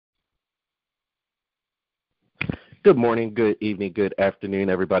Good morning, good evening, good afternoon,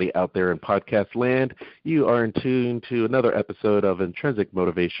 everybody out there in podcast land. You are in tune to another episode of Intrinsic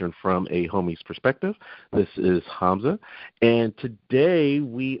Motivation from a Homie's Perspective. This is Hamza, and today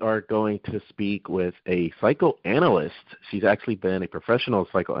we are going to speak with a psychoanalyst. She's actually been a professional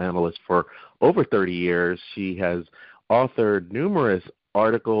psychoanalyst for over 30 years. She has authored numerous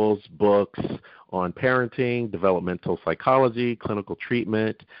articles, books on parenting, developmental psychology, clinical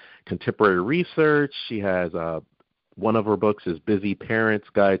treatment, contemporary research. She has one of her books is Busy Parents'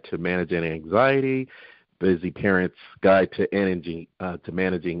 Guide to Managing Anxiety, Busy Parents' Guide to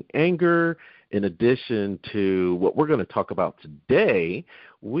Managing Anger. In addition to what we're going to talk about today,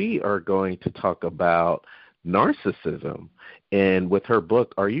 we are going to talk about narcissism. And with her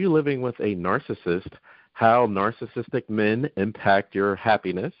book, Are You Living with a Narcissist? How Narcissistic Men Impact Your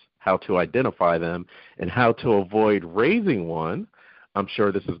Happiness, How to Identify Them, and How to Avoid Raising One. I'm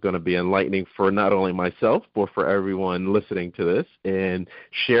sure this is going to be enlightening for not only myself, but for everyone listening to this, and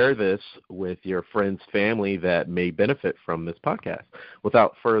share this with your friends, family that may benefit from this podcast.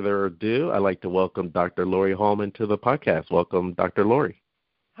 Without further ado, I'd like to welcome Dr. Lori Hallman to the podcast. Welcome, Dr. Lori.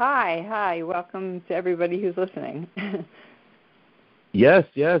 Hi. Welcome to everybody who's listening. Yes.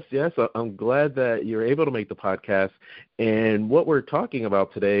 I'm glad that you're able to make the podcast. And what we're talking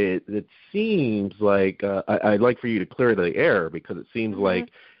about today, it seems like I'd like for you to clear the air because it seems like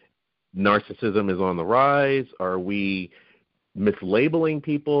narcissism is on the rise. Are we mislabeling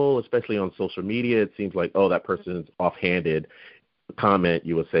people, especially on social media? It seems like, that person's offhanded comment.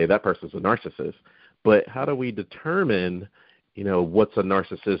 You would say that person's a narcissist. But how do we determine, what's a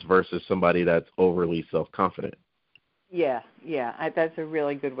narcissist versus somebody that's overly self-confident? Yeah, that's a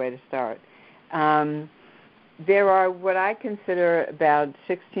really good way to start. There are what I consider about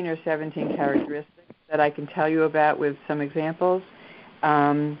 16 or 17 characteristics that I can tell you about with some examples,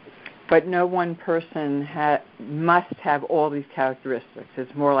 but no one person must have all these characteristics.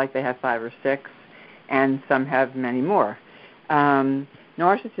 It's more like they have 5 or 6, and some have many more.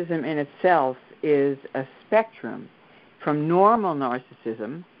 Narcissism in itself is a spectrum from normal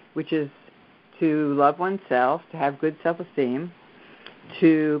narcissism, which is to love oneself, to have good self-esteem,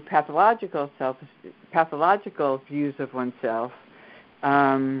 to pathological views of oneself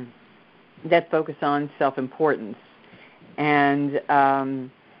that focus on self-importance. And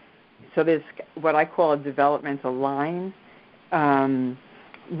so there's what I call a developmental line.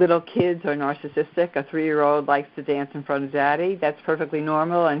 Little kids are narcissistic. A 3-year-old likes to dance in front of daddy. That's perfectly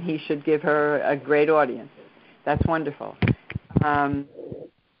normal, and he should give her a great audience. That's wonderful.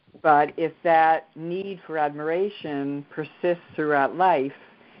 But if that need for admiration persists throughout life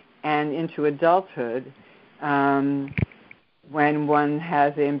and into adulthood, when one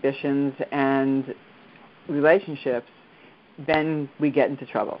has ambitions and relationships, then we get into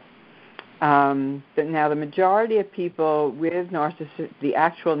trouble. But now the majority of people with the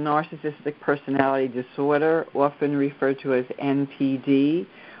actual narcissistic personality disorder, often referred to as NPD,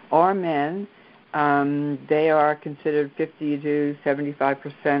 are men. They are considered 50 to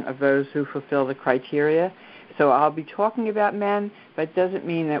 75% of those who fulfill the criteria. So I'll be talking about men, but it doesn't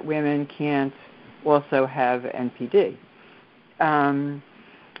mean that women can't also have NPD.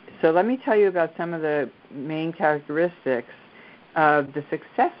 So let me tell you about some of the main characteristics of the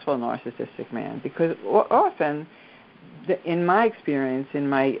successful narcissistic man, because often, in my experience, in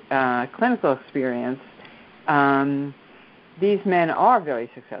my clinical experience, these men are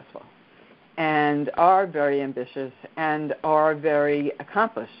very successful and are very ambitious and are very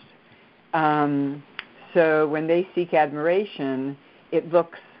accomplished. So when they seek admiration, it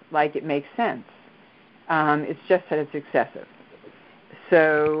looks like it makes sense. It's just that it's excessive.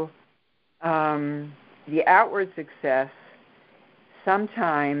 So the outward success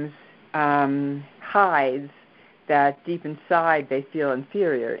sometimes hides that deep inside they feel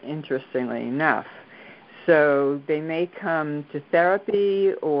inferior, interestingly enough. So they may come to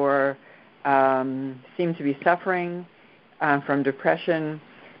therapy or seem to be suffering from depression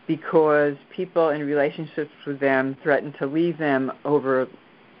because people in relationships with them threaten to leave them over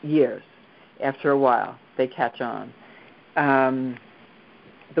years. After a while, they catch on.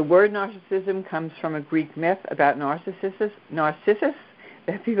 The word narcissism comes from a Greek myth about Narcissus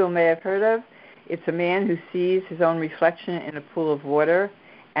that people may have heard of. It's a man who sees his own reflection in a pool of water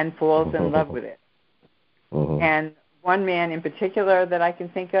and falls in love with it. And one man in particular that I can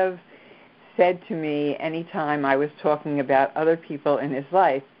think of said to me anytime I was talking about other people in his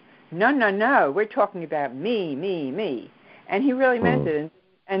life, no, we're talking about me. And he really meant it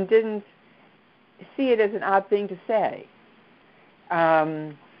and didn't see it as an odd thing to say.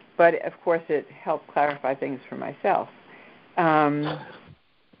 But, of course, it helped clarify things for myself.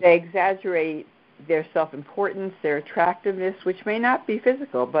 They exaggerate their self-importance, their attractiveness, which may not be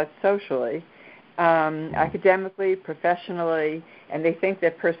physical but socially, academically, professionally, and they think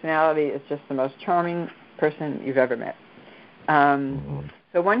their personality is just the most charming person you've ever met.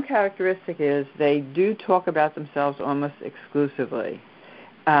 So one characteristic is they do talk about themselves almost exclusively.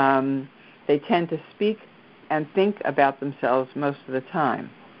 They tend to speak and think about themselves most of the time.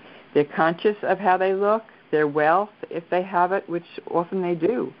 They're conscious of how they look, their wealth, if they have it, which often they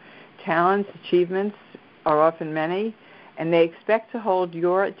do. Talents, achievements are often many, and they expect to hold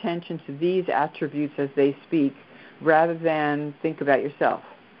your attention to these attributes as they speak rather than think about yourself.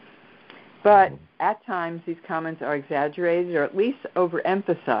 But at times these comments are exaggerated or at least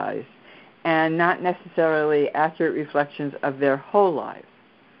overemphasized and not necessarily accurate reflections of their whole lives.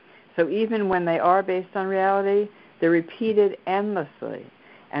 So even when they are based on reality, they're repeated endlessly.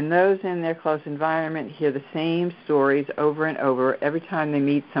 And those in their close environment hear the same stories over and over every time they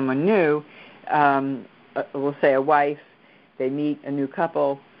meet someone new. We'll say a wife, they meet a new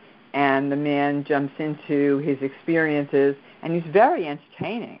couple, and the man jumps into his experiences, and he's very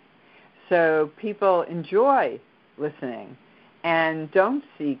entertaining. So people enjoy listening and don't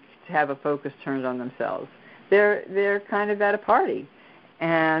seek to have a focus turned on themselves. They're kind of at a party,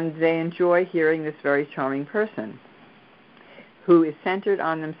 and they enjoy hearing this very charming person who is centered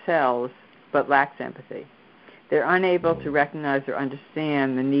on themselves but lacks empathy. They're unable to recognize or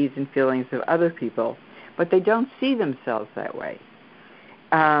understand the needs and feelings of other people, but they don't see themselves that way.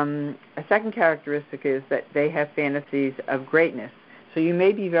 A second characteristic is that they have fantasies of greatness. So you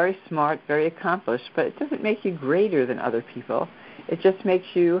may be very smart, very accomplished, but it doesn't make you greater than other people. It just makes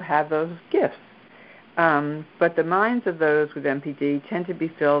you have those gifts. But the minds of those with MPD tend to be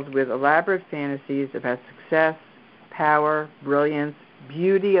filled with elaborate fantasies about success, power, brilliance,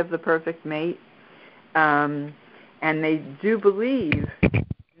 beauty of the perfect mate, and they do believe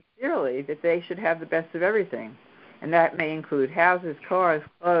sincerely that they should have the best of everything. And that may include houses, cars,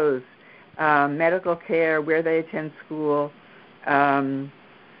 clothes, medical care, where they attend school.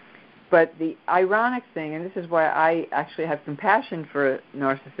 But the ironic thing, and this is why I actually have compassion for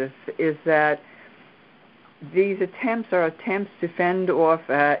narcissists, is that these attempts are attempts to fend off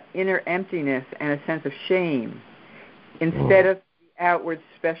inner emptiness and a sense of shame instead of the outward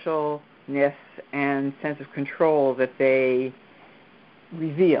specialness and sense of control that they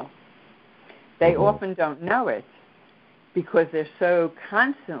reveal. They often don't know it because they're so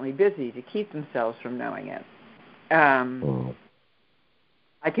constantly busy to keep themselves from knowing it.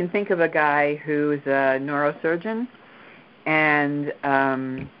 I can think of a guy who is a neurosurgeon,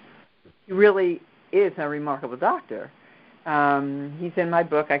 and he really is a remarkable doctor. He's in my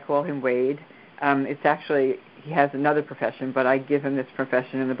book. I call him Wade. It's actually, he has another profession, but I give him this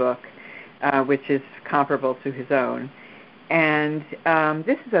profession in the book, which is comparable to his own. And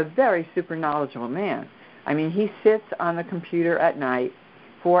this is a very super knowledgeable man. I mean, he sits on the computer at night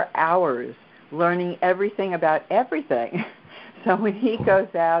for hours learning everything about everything. So when he goes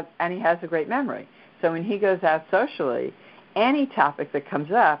out, and he has a great memory, so when he goes out socially, any topic that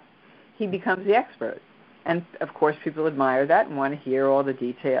comes up, he becomes the expert. And, of course, people admire that and want to hear all the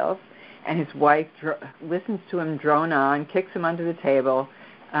details. And his wife listens to him drone on, kicks him under the table,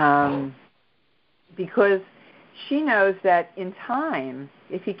 because she knows that in time,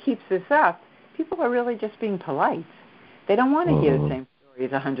 if he keeps this up, people are really just being polite. They don't want to hear the same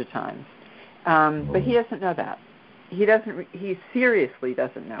stories 100 times. But he doesn't know that. He seriously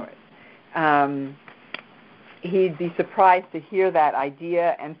doesn't know it. He'd be surprised to hear that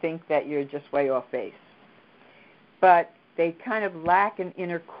idea and think that you're just way off base. But they kind of lack an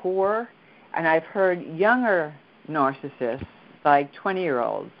inner core, and I've heard younger narcissists, like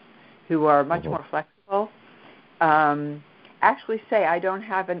 20-year-olds, who are much more flexible, actually say, I don't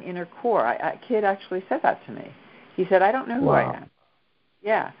have an inner core. A kid actually said that to me. He said, I don't know who I am.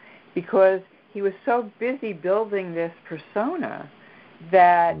 Yeah, because he was so busy building this persona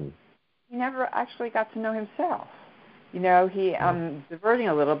that he never actually got to know himself. You know, I'm diverting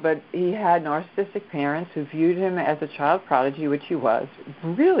a little, but he had narcissistic parents who viewed him as a child prodigy, which he was.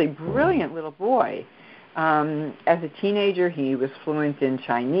 Really brilliant little boy. As a teenager, he was fluent in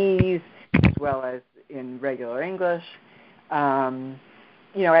Chinese as well as in regular English.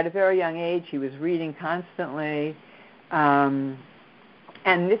 You know, at a very young age, he was reading constantly. And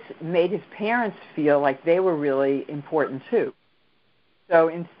this made his parents feel like they were really important too. So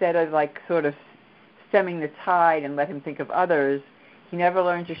instead of like sort of stemming the tide and let him think of others, he never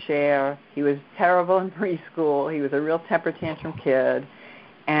learned to share. He was terrible in preschool. He was a real temper tantrum kid.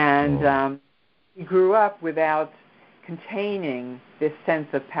 And he grew up without containing this sense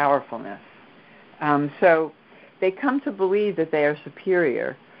of powerfulness. So they come to believe that they are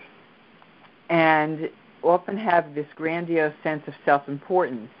superior. and often have this grandiose sense of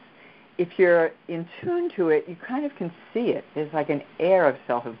self-importance. If you're in tune to it, you kind of can see it. There's like an air of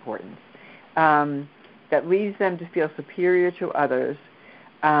self-importance that leads them to feel superior to others,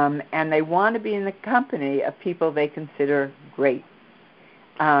 and they want to be in the company of people they consider great.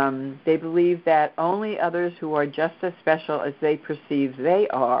 They believe that only others who are just as special as they perceive they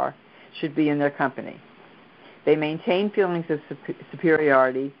are should be in their company. They maintain feelings of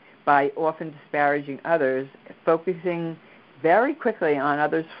superiority by often disparaging others, focusing very quickly on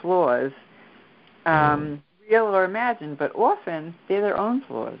others' flaws, real or imagined, but often they're their own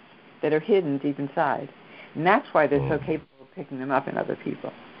flaws that are hidden deep inside. And that's why they're so capable of picking them up in other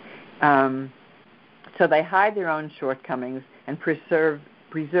people. So they hide their own shortcomings and preserve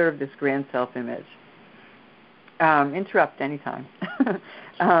this grand self-image. Interrupt anytime.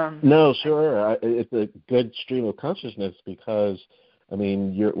 No, sure. It's a good stream of consciousness because, I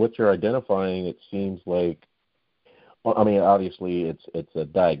mean, what you're identifying, it seems like, well, I mean, obviously it's a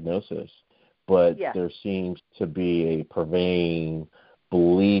diagnosis, but there seems to be a pervading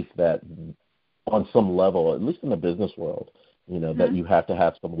belief that on some level, at least in the business world, that you have to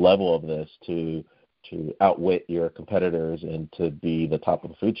have some level of this to outwit your competitors and to be the top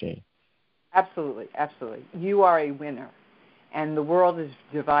of the food chain. Absolutely, absolutely. You are a winner, and the world is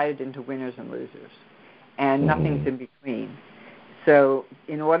divided into winners and losers, and nothing's in between. So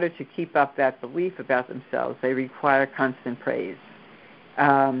in order to keep up that belief about themselves, they require constant praise.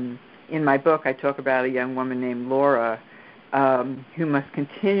 In my book, I talk about a young woman named Laura who must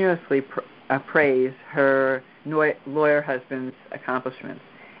continuously praise her lawyer husband's accomplishments.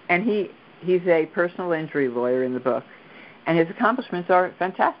 And he's a personal injury lawyer in the book, and his accomplishments are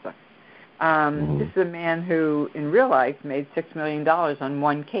fantastic. This is a man who, in real life, made $6 million on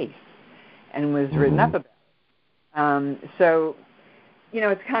one case and was written up about. So,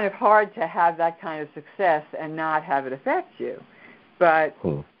 it's kind of hard to have that kind of success and not have it affect you. But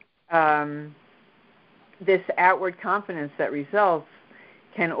this outward confidence that results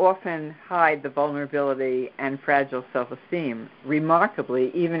can often hide the vulnerability and fragile self-esteem.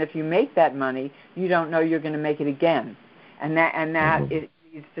 Remarkably, even if you make that money, you don't know you're going to make it again. And that it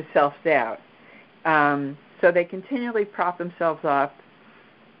leads to self-doubt. So they continually prop themselves up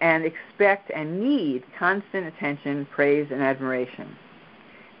and expect and need constant attention, praise, and admiration.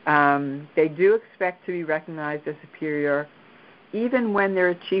 They do expect to be recognized as superior even when their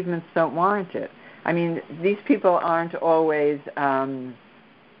achievements don't warrant it. I mean, these people aren't always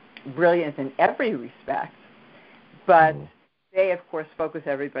brilliant in every respect, but they, of course, focus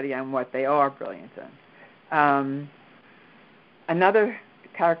everybody on what they are brilliant in. Another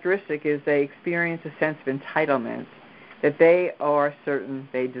characteristic is they experience a sense of entitlement that they are certain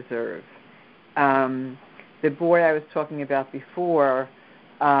they deserve. The boy I was talking about before,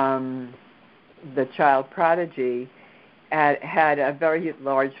 the child prodigy, had a very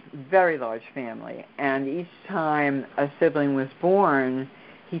large family, and each time a sibling was born,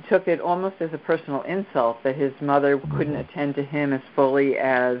 he took it almost as a personal insult that his mother couldn't attend to him as fully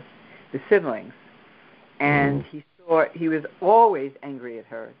as the siblings. And he was always angry at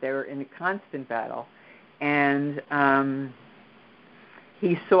her. They were in a constant battle. And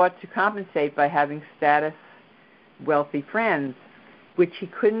he sought to compensate by having status, wealthy friends, which he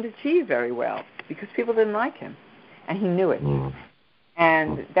couldn't achieve very well because people didn't like him. And he knew it.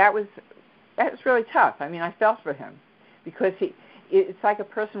 And that was really tough. I mean, I felt for him because it's like a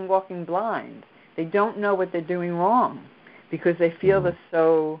person walking blind. They don't know what they're doing wrong because they feel this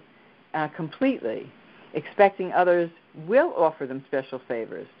so completely, expecting others will offer them special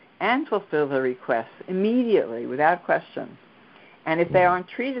favors and fulfill their requests immediately without question. And if they aren't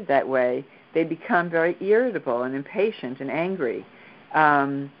treated that way, they become very irritable and impatient and angry.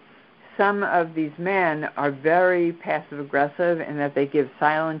 Some of these men are very passive-aggressive in that they give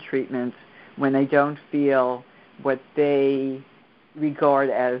silent treatment when they don't feel what they regard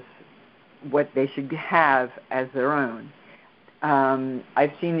as what they should have as their own.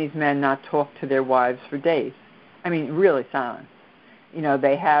 I've seen these men not talk to their wives for days. I mean, really silent.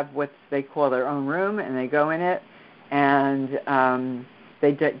 They have what they call their own room, and they go in it, and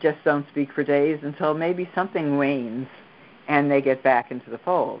they just don't speak for days until maybe something wanes, and they get back into the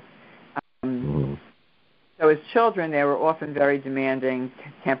fold. So as children, they were often very demanding,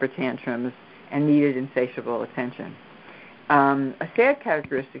 temper tantrums, and needed insatiable attention. A sad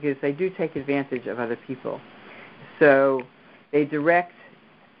characteristic is they do take advantage of other people. So they direct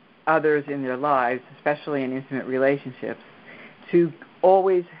others in their lives, especially in intimate relationships, to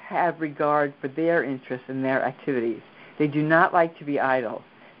always have regard for their interests and their activities. They do not like to be idle.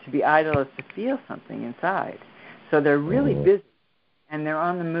 To be idle is to feel something inside. So they're really busy, and they're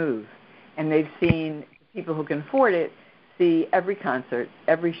on the move. and they've seen people who can afford it see every concert,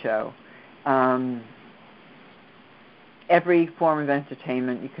 every show, every form of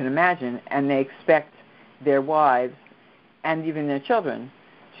entertainment you can imagine, and they expect their wives and even their children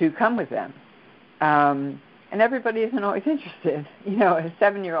to come with them. And everybody isn't always interested. You know, a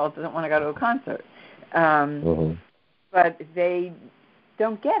 7-year-old doesn't want to go to a concert. But they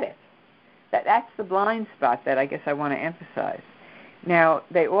don't get it. That's the blind spot that I guess I want to emphasize. Now,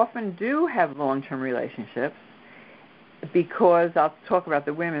 they often do have long-term relationships because I'll talk about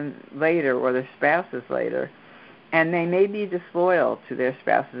the women later or their spouses later, and they may be disloyal to their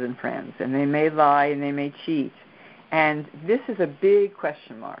spouses and friends, and they may lie and they may cheat. And this is a big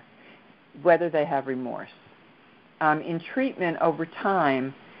question mark, whether they have remorse. In treatment over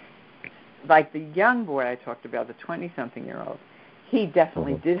time, like the young boy I talked about, the 20-something-year-old, he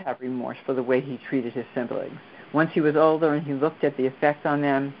definitely did have remorse for the way he treated his siblings. Once he was older and he looked at the effect on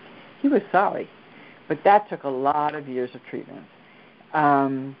them, he was sorry. But that took a lot of years of treatment.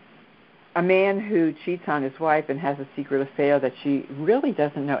 A man who cheats on his wife and has a secret affair that she really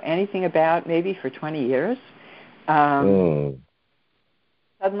doesn't know anything about, maybe for 20 years, suddenly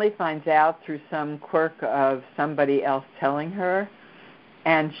finds out through some quirk of somebody else telling her,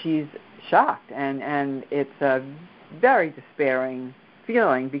 and she's shocked. And it's a very despairing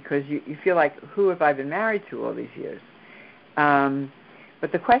feeling because you feel like, who have I been married to all these years?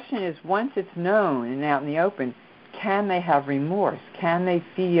 But the question is, once it's known and out in the open, can they have remorse? Can they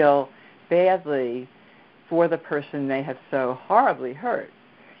feel badly for the person they have so horribly hurt?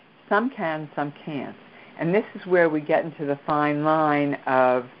 Some can, some can't. And this is where we get into the fine line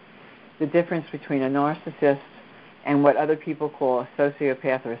of the difference between a narcissist and what other people call a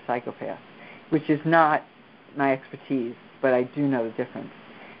sociopath or a psychopath, which is not my expertise, but I do know the difference.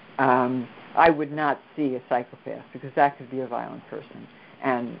 I would not see a psychopath because that could be a violent person,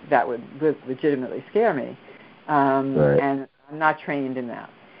 and that would legitimately scare me. Right. And I'm not trained in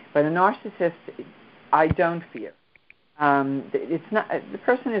that. But a narcissist, I don't fear. It's not the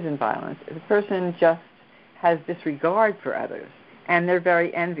person isn't violent. The person just has disregard for others, and they're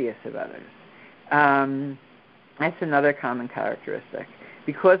very envious of others. That's another common characteristic.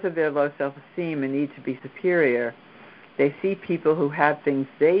 Because of their low self-esteem and need to be superior, they see people who have things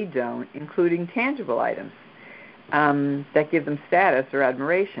they don't, including tangible items, that give them status or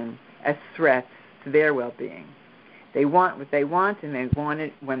admiration, as threats to their well-being. They want what they want, and they want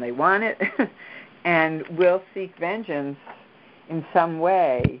it when they want it, and will seek vengeance in some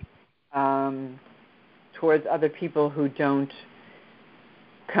way towards other people who don't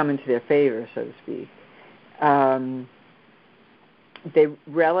come into their favor, so to speak. They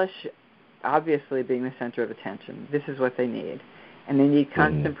relish, obviously, being the center of attention. This is what they need. And they need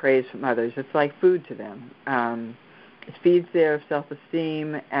constant praise from others. It's like food to them. It feeds their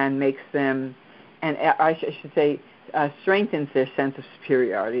self-esteem and makes them, and I should say, strengthens their sense of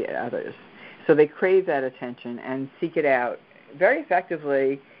superiority to others. So they crave that attention and seek it out very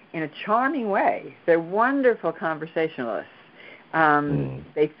effectively in a charming way. They're wonderful conversationalists.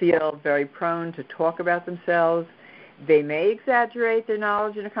 They feel very prone to talk about themselves. They may exaggerate their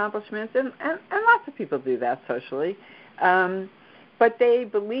knowledge and accomplishments, and lots of people do that socially. But they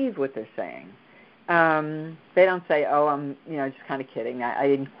believe what they're saying. They don't say, "Oh, I'm just kind of kidding. I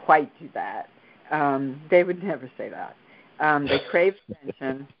didn't quite do that." They would never say that. They crave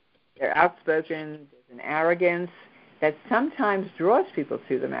attention. They're outspoken. There's an arrogance that sometimes draws people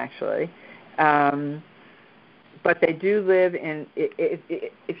to them, actually. But they do live in,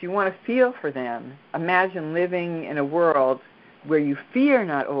 if you want to feel for them, imagine living in a world where you fear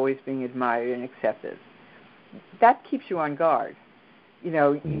not always being admired and accepted. That keeps you on guard.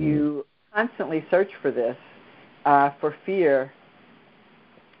 You constantly search for this, for fear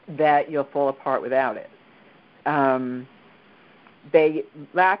that you'll fall apart without it. They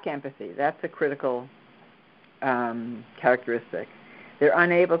lack empathy. That's a critical characteristic. They're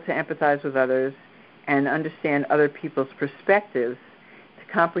unable to empathize with others and understand other people's perspectives, to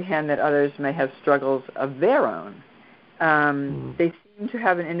comprehend that others may have struggles of their own. They seem to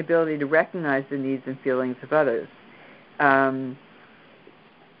have an inability to recognize the needs and feelings of others.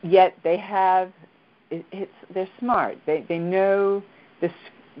 Yet they have, they're smart. They know the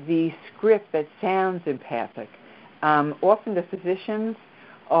script that sounds empathic. Often the physicians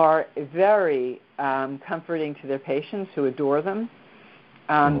are very comforting to their patients who adore them.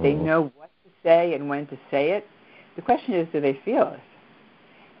 They know what to say and when to say it. The question is, do they feel it?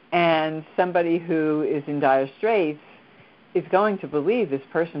 And somebody who is in dire straits is going to believe this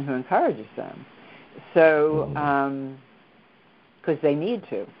person who encourages them. So, because they need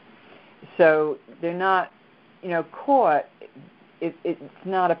to. So they're not, caught it's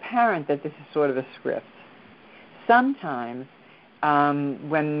not apparent that this is sort of a script. Sometimes,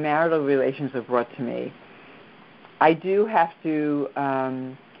 when marital relations are brought to me, I do have to,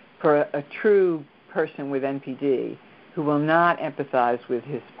 for a true person with NPD who will not empathize with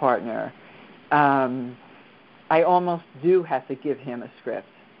his partner, I almost do have to give him a script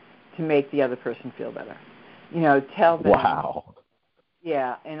to make the other person feel better. Tell them. Wow.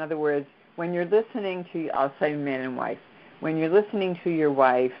 Yeah, in other words, when you're listening to, I'll say man and wife, when you're listening to your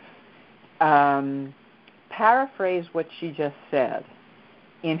wife, paraphrase what she just said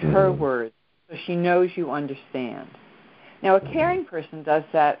in her words so she knows you understand. Now, a caring person does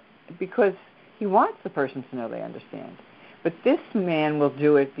that because he wants the person to know they understand. But this man will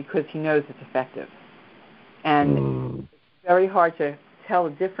do it because he knows it's effective. And it's very hard to tell the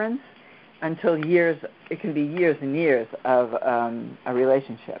difference until it can be years and years of a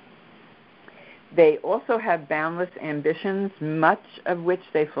relationship. They also have boundless ambitions, much of which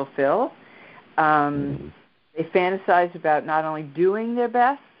they fulfill. They fantasize about not only doing their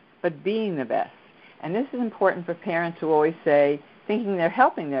best, but being the best. And this is important for parents who always say, thinking they're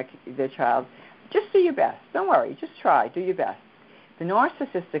helping their child, just do your best. Don't worry. Just try. Do your best. The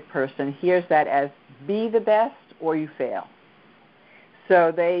narcissistic person hears that as be the best or you fail.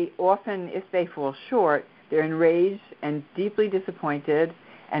 So they often, if they fall short, they're enraged and deeply disappointed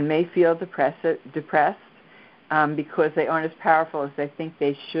and may feel depressed because they aren't as powerful as they think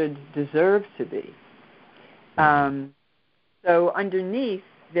they should deserve to be. So underneath,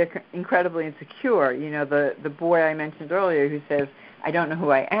 they're incredibly insecure. The boy I mentioned earlier who says, I don't know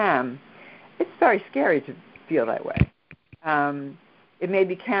who I am, it's very scary to feel that way. It may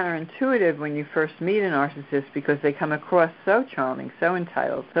be counterintuitive when you first meet a narcissist because they come across so charming, so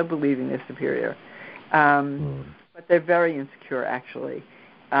entitled, so believing they're superior. But they're very insecure, actually,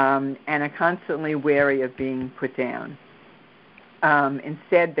 and are constantly wary of being put down.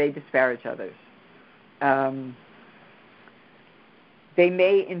 Instead, they disparage others. They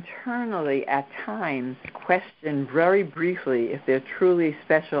may internally, at times, question very briefly if they're truly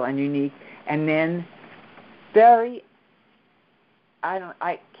special and unique, and then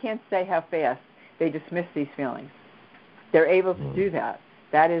I can't say how fast they dismiss these feelings. They're able to do that.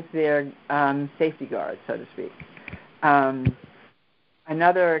 That is their safety guard, so to speak.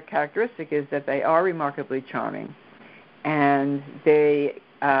 Another characteristic is that they are remarkably charming, and a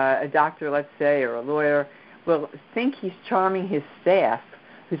doctor, let's say, or a lawyer, will think he's charming his staff,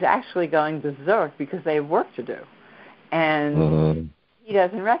 who's actually going berserk because they have work to do. And he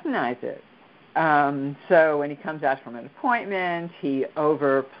doesn't recognize it. So when he comes out from an appointment, he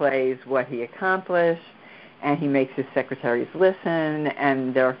overplays what he accomplished, and he makes his secretaries listen,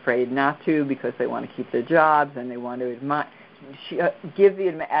 and they're afraid not to because they want to keep their jobs, and they want to give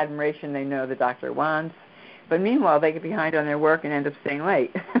the admiration they know the doctor wants. But meanwhile, they get behind on their work and end up staying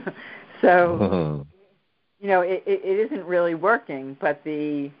late. So... it isn't really working, but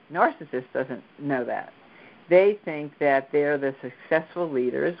the narcissist doesn't know that. They think that they're the successful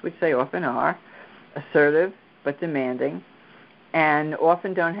leaders, which they often are, assertive but demanding, and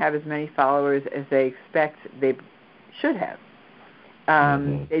often don't have as many followers as they expect they should have.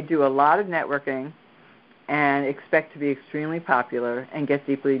 They do a lot of networking and expect to be extremely popular and get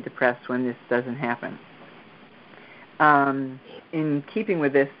deeply depressed when this doesn't happen. In keeping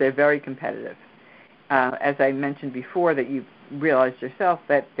with this, they're very competitive. As I mentioned before, that you've realized yourself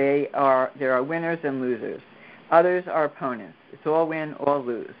that there are winners and losers. Others are opponents. It's all win, all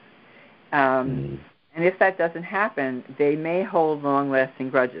lose. And if that doesn't happen, they may hold long-lasting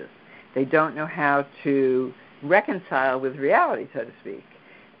grudges. They don't know how to reconcile with reality, so to speak.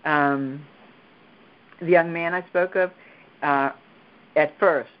 The young man I spoke of, at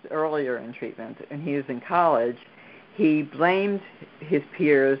first, earlier in treatment, and he was in college, he blamed his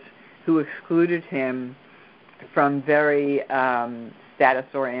peers who excluded him from very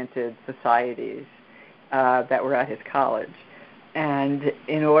status-oriented societies that were at his college. And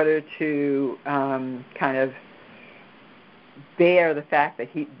in order to kind of bear the fact that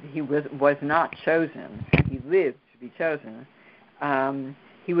he was not chosen, and he lived to be chosen,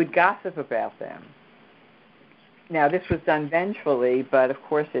 he would gossip about them. Now, this was done vengefully, but of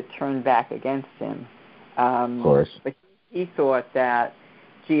course it turned back against him. Of course. But he thought that,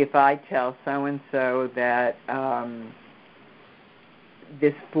 gee, if I tell so-and-so that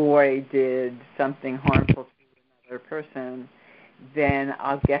this boy did something harmful to another person, then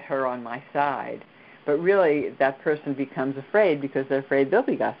I'll get her on my side. But really, that person becomes afraid because they're afraid they'll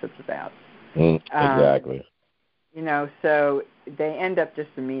be gossiped about. Exactly. So they end up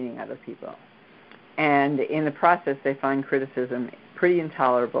just demeaning other people. And in the process, they find criticism pretty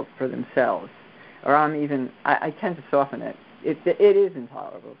intolerable for themselves. Or I tend to soften it. it is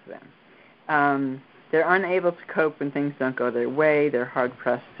intolerable to them. They're unable to cope when things don't go their way. They're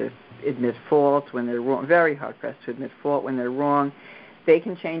hard-pressed to admit fault when they're wrong, very hard-pressed to admit fault when they're wrong. They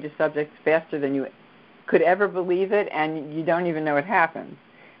can change a subject faster than you could ever believe it, and you don't even know it happened,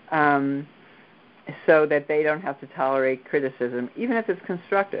 so that they don't have to tolerate criticism, even if it's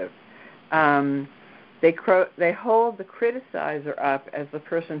constructive. They hold the criticizer up as the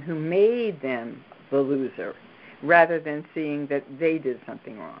person who made them the loser, rather than seeing that they did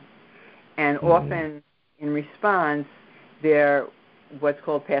something wrong. And often, in response, they're what's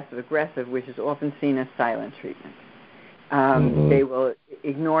called passive-aggressive, which is often seen as silent treatment. They will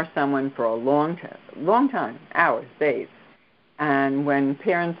ignore someone for a long time, hours, days. And when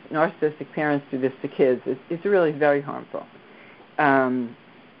narcissistic parents do this to kids, it's really very harmful.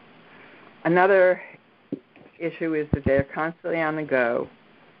 Another issue is that they're constantly on the go,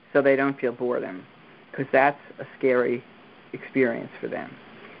 so they don't feel boredom, because that's a scary experience for them.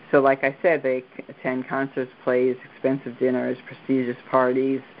 So like I said, they attend concerts, plays, expensive dinners, prestigious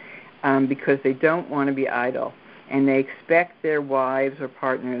parties, because they don't want to be idle. And they expect their wives or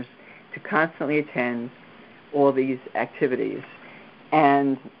partners to constantly attend all these activities.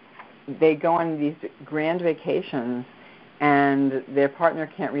 And they go on these grand vacations, and their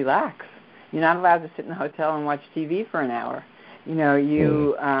partner can't relax. You're not allowed to sit in a hotel and watch TV for an hour.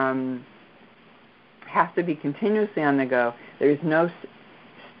 You have to be continuously on the go. There is no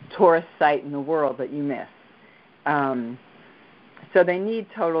tourist site in the world that you miss. So they need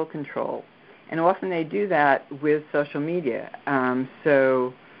total control. And often they do that with social media.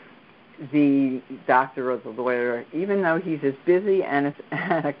 So the doctor or the lawyer, even though he's as busy and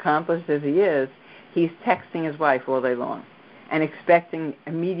as accomplished as he is, he's texting his wife all day long and expecting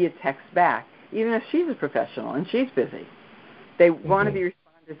immediate text back, even if she's a professional and she's busy. They want to be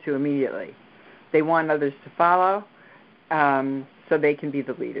responded to immediately. They want others to follow, so they can be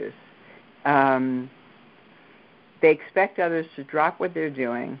the leaders. They expect others to drop what they're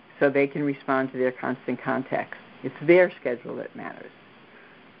doing so they can respond to their constant context. It's their schedule that matters.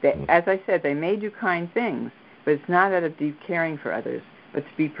 As I said, they may do kind things, but it's not out of deep caring for others, but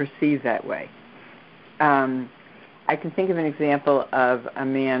to be perceived that way. I can think of an example of a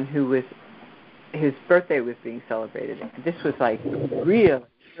man his birthday was being celebrated. This was like really,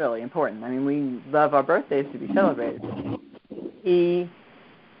 really important. I mean, we love our birthdays to be celebrated.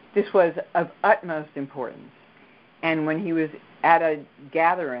 This was of utmost importance. And when he was at a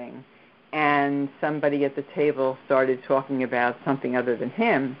gathering and somebody at the table started talking about something other than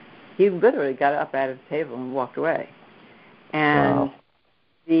him, he literally got up out of the table and walked away. And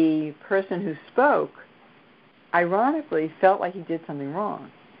the person who spoke, ironically, felt like he did something wrong,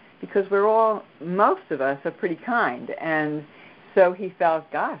 because most of us are pretty kind. And so he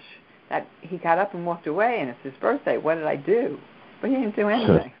felt, gosh, that he got up and walked away, and it's his birthday. What did I do? But he didn't do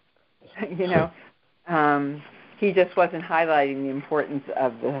anything. He just wasn't highlighting the importance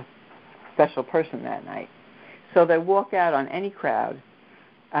of the special person that night. So they walk out on any crowd,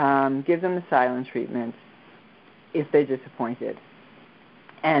 give them the silent treatment if they're disappointed.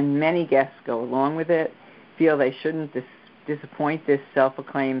 And many guests go along with it, feel they shouldn't disappoint this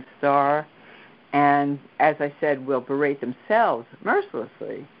self-acclaimed star, and, as I said, will berate themselves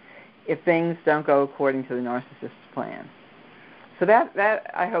mercilessly if things don't go according to the narcissist's plan. So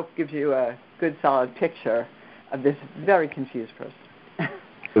that I hope gives you a good, solid picture of this very confused person.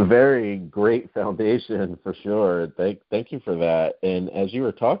 A very great foundation for sure. Thank you for that. And as you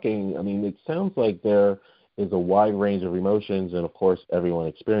were talking, I mean, it sounds like there is a wide range of emotions, and of course everyone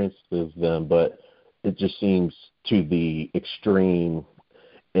experiences them, but it just seems to the extreme.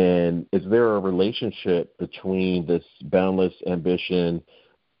 And is there a relationship between this boundless ambition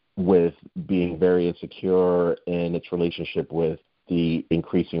with being very insecure and its relationship with the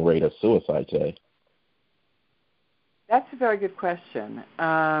increasing rate of suicide today? That's a very good question.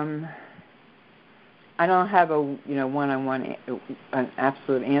 I don't have a one-on-one an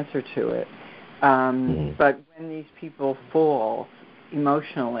absolute answer to it. But when these people fall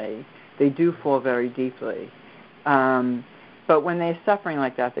emotionally, they do fall very deeply. But when they're suffering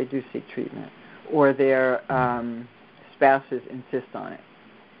like that, they do seek treatment, or their spouses insist on it.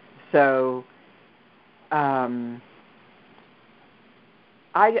 So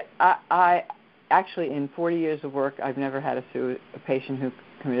I actually, in 40 years of work, I've never had a patient who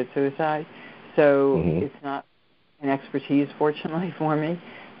committed suicide. So it's not an expertise, fortunately, for me.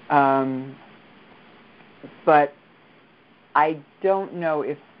 But I don't know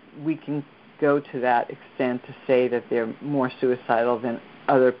if we can go to that extent to say that they're more suicidal than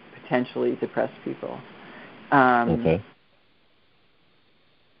other potentially depressed people. Okay.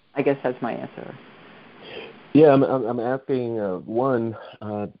 I guess that's my answer. Yeah, I'm asking one.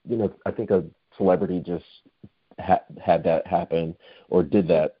 I think a celebrity just had that happen or did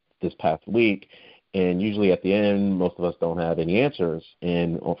that this past week, and usually at the end, most of us don't have any answers.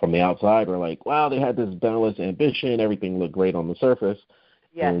 And from the outside, we're like, "Wow, they had this boundless ambition. Everything looked great on the surface."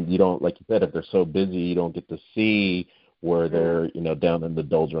 Yes. And you don't, like you said, if they're so busy, you don't get to see where they're, down in the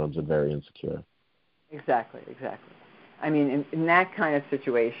doldrums and very insecure. Exactly. I mean, in that kind of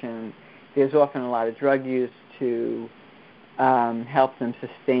situation, there's often a lot of drug use to help them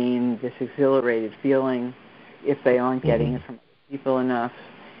sustain this exhilarated feeling if they aren't getting it from people enough.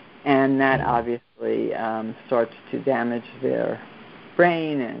 And that obviously starts to damage their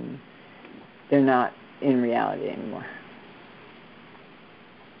brain, and they're not in reality anymore.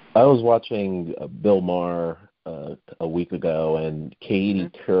 I was watching Bill Maher a week ago, and Katie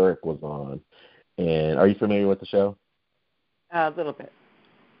Couric was on. And are you familiar with the show? A little bit.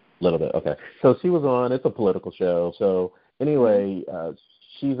 Okay. So she was on. It's a political show. So anyway,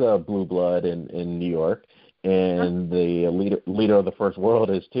 she's a blue blood in New York, and the leader of the First World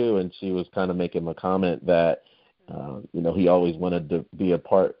is too. And she was kind of making a comment that he always wanted to be a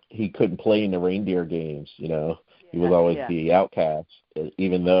part. He couldn't play in the reindeer games. He was always the outcast,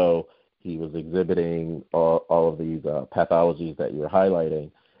 even though he was exhibiting all of these pathologies that you're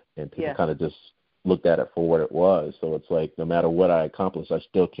highlighting, and people kind of just looked at it for what it was. So it's like, no matter what I accomplish, I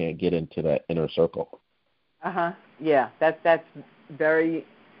still can't get into that inner circle. Yeah, that's very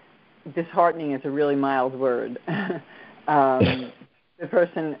disheartening. Is a really mild word. The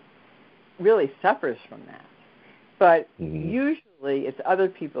person really suffers from that, but usually it's other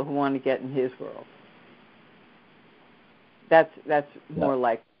people who want to get in his world. That's more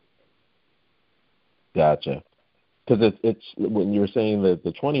likely. Gotcha. Because it's when you were saying that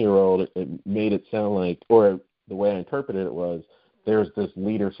the 20-year-old, it made it sound like, or the way I interpreted it was, there's this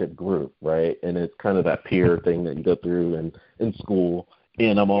leadership group, right? And it's kind of that peer thing that you go through in school.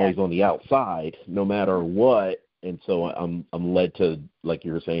 And I'm always on the outside, no matter what. And so I'm led to, like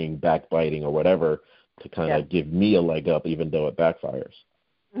you were saying, backbiting or whatever, to kind of give me a leg up, even though it backfires.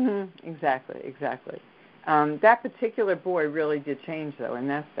 Exactly. That particular boy really did change, though, and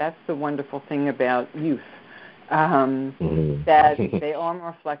that's the wonderful thing about youth. That they are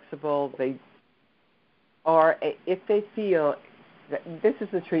more flexible. They are, if they feel that this is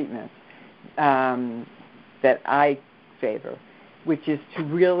the treatment that I favor, which is to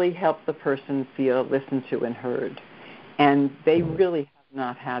really help the person feel listened to and heard. And they really have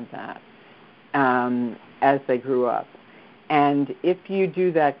not had that as they grew up. And if you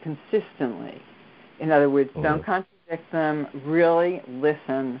do that consistently, in other words, don't contradict them, really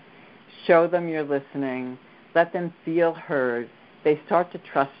listen, show them you're listening, let them feel heard, they start to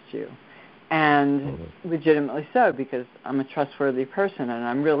trust you. And legitimately so, because I'm a trustworthy person and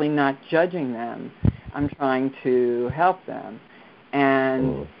I'm really not judging them. I'm trying to help them.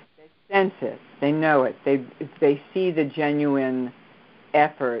 And they sense it. They know it. They see the genuine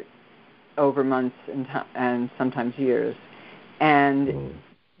effort over months and sometimes years. And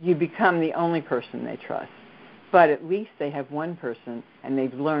you become the only person they trust. But at least they have one person and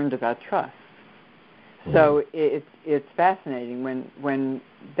they've learned about trust. So it's fascinating when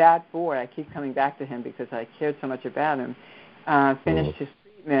that boy, I keep coming back to him because I cared so much about him, finished his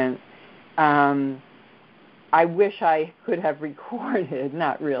treatment. I wish I could have recorded,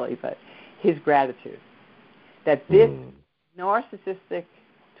 not really, but his gratitude. That this narcissistic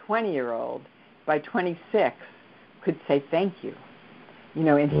 20-year-old by 26 could say thank you.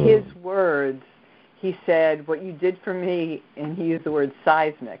 In his words, he said, what you did for me, and he used the word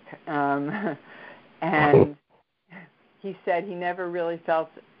seismic. And he said he never really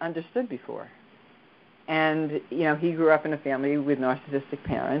felt understood before. And, he grew up in a family with narcissistic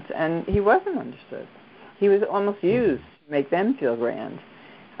parents, and he wasn't understood. He was almost used to make them feel grand.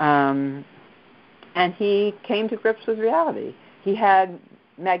 And he came to grips with reality. He had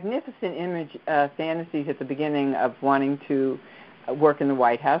magnificent fantasies at the beginning of wanting to work in the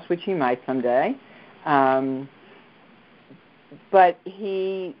White House, which he might someday. But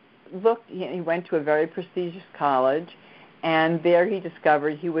he went to a very prestigious college, and there he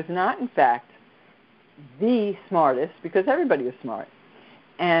discovered he was not, in fact, the smartest, because everybody was smart.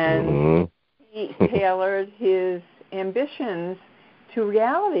 And he tailored his ambitions to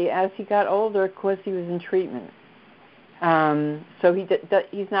reality as he got older because he was in treatment. So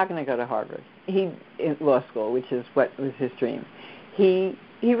he's not going to go to Harvard. In law school, which is what was his dream. He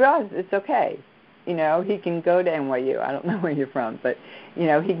realized it's okay. He can go to NYU. I don't know where you're from, but, he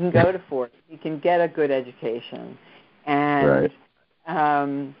can go to Ford. He can get a good education and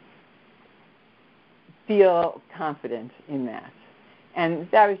feel confident in that. And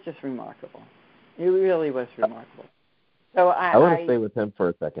that was just remarkable. It really was remarkable. So I want to stay with him for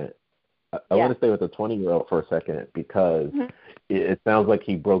a second. I want to stay with the 20-year-old for a second because it sounds like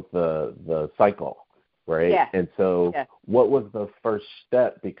he broke the cycle, right? Yeah. And so what was the first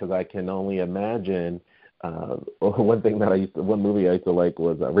step? Because I can only imagine one movie I used to like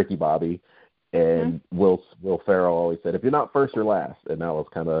was Ricky Bobby, and Will Ferrell always said, if you're not first, you're last. And that was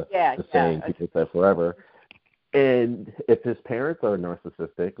kind of the saying people said forever. And if his parents are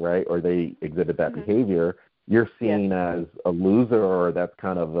narcissistic, right, or they exhibit that behavior, you're seen as a loser, or that's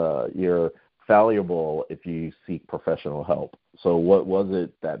kind of you're fallible if you seek professional help. So what was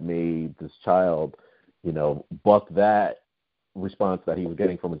it that made this child, buck that response that he was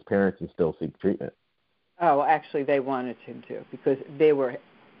getting from his parents and still seek treatment? Oh, actually, they wanted him to because they were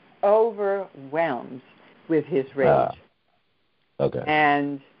overwhelmed with his rage. Okay.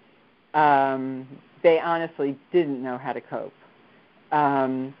 And they honestly didn't know how to cope.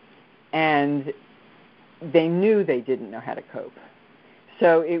 And they knew they didn't know how to cope.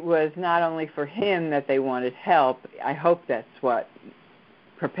 So it was not only for him that they wanted help. I hope that's what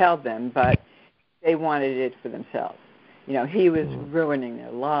propelled them, but they wanted it for themselves. He was ruining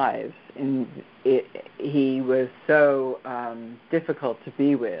their lives, and he was so difficult to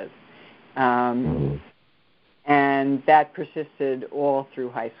be with. And that persisted all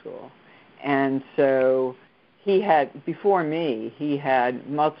through high school. And so before me, he had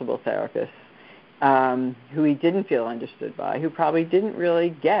multiple therapists who he didn't feel understood by, who probably didn't really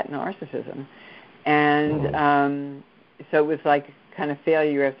get narcissism. And so it was like kind of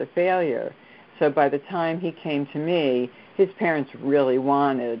failure after failure. So by the time he came to me, his parents really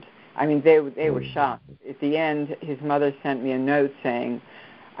wanted, they were shocked. At the end, his mother sent me a note saying,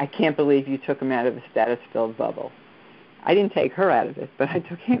 I can't believe you took him out of the status-filled bubble. I didn't take her out of it, but I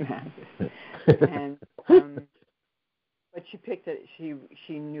took him out of it. And but she picked it.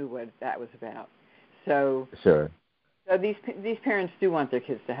 She knew what that was about. So sure. So these parents do want their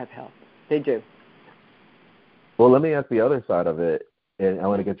kids to have help. They do. Well, let me ask the other side of it, and I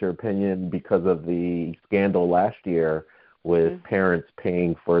want to get your opinion because of the scandal last year with parents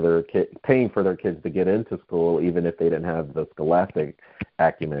paying for their kids to get into school, even if they didn't have the scholastic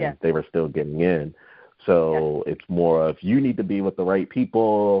acumen, they were still getting in. So it's more of you need to be with the right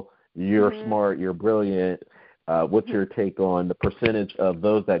people. You're smart. You're brilliant. What's your take on the percentage of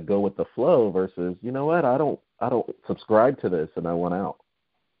those that go with the flow versus, you know what, I don't subscribe to this and I want out?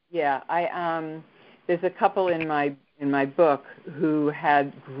 Yeah, there's a couple in my book who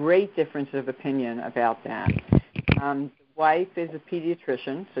had great difference of opinion about that. The wife is a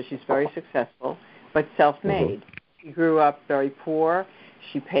pediatrician, so she's very successful, but self-made. She grew up very poor.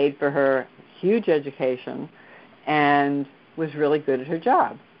 She paid for her huge education and was really good at her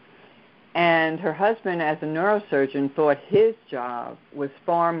job. And her husband, as a neurosurgeon, thought his job was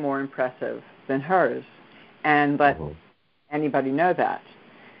far more impressive than hers, and let anybody know that.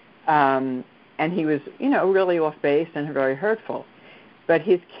 And he was, really off base and very hurtful. But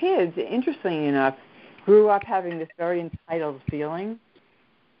his kids, interestingly enough, grew up having this very entitled feeling.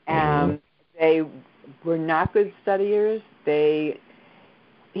 They were not good studiers. He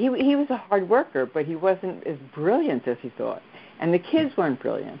was a hard worker, but he wasn't as brilliant as he thought. And the kids weren't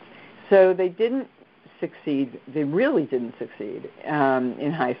brilliant. So they didn't succeed. They really didn't succeed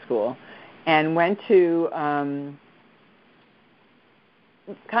in high school, and went to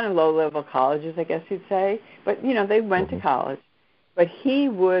kind of low-level colleges, I guess you'd say. But, they went to college. But he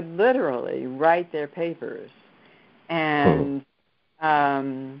would literally write their papers and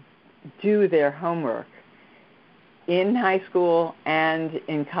do their homework in high school and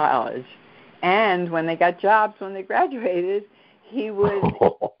in college. And when they got jobs, when they graduated, he would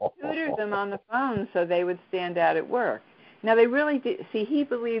tutor them on the phone so they would stand out at work. Now, they really did. See, he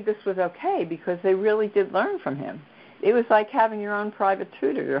believed this was okay because they really did learn from him. It was like having your own private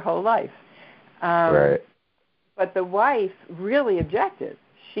tutor your whole life. Right. But the wife really objected.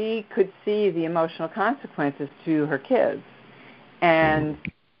 She could see the emotional consequences to her kids. And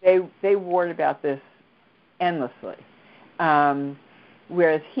they warred about this endlessly.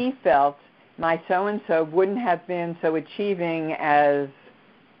 Whereas he felt, my so-and-so wouldn't have been so achieving as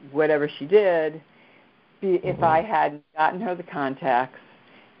whatever she did if I hadn't gotten her the contacts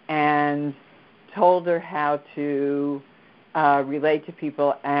and told her how to relate to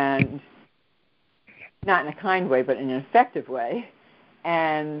people, and not in a kind way, but in an effective way.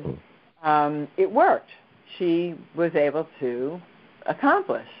 And it worked. She was able to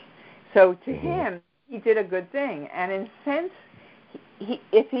accomplish. So to him, he did a good thing. And in a sense,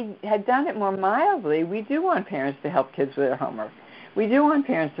 if he had done it more mildly, we do want parents to help kids with their homework. We do want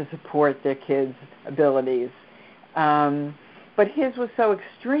parents to support their kids' abilities. But his was so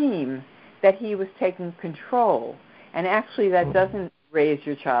extreme that he was taking control. And actually that doesn't raise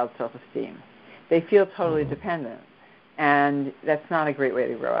your child's self-esteem. They feel totally dependent. And that's not a great way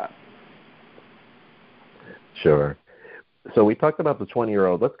to grow up. Sure. So we talked about the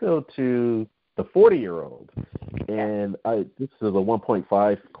 20-year-old. Let's go to the 40-year-old. And this is a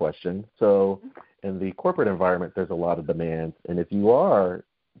 1.5 question. So in the corporate environment, there's a lot of demands. And if you are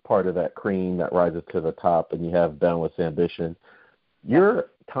part of that cream that rises to the top and you have boundless ambition, your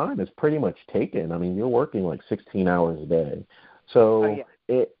time is pretty much taken. I mean, you're working like 16 hours a day. So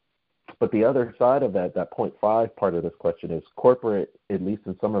but the other side of that 0.5 part of this question is corporate, at least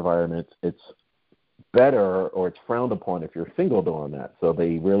in some environments, it's better or it's frowned upon if you're single doing that. So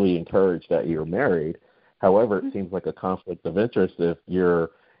they really encourage that you're married. However, it seems like a conflict of interest if you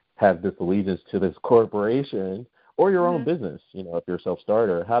have this allegiance to this corporation or your own business. You know, if you're a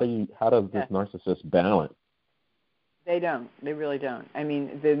self-starter, how does this narcissist balance? They don't. They really don't. I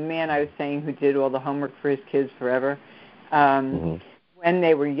mean, the man I was saying who did all the homework for his kids forever, when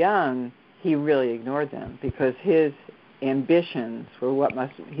they were young, he really ignored them because his ambitions were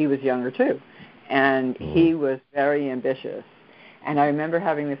he was younger too, and he was very ambitious. And I remember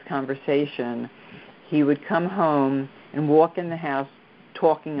having this conversation. He would come home and walk in the house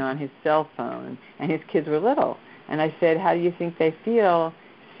talking on his cell phone, and his kids were little. And I said, how do you think they feel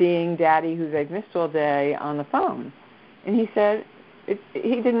seeing Daddy, who they've missed all day, on the phone? And he said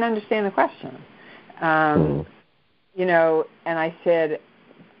he didn't understand the question. You know, and I said,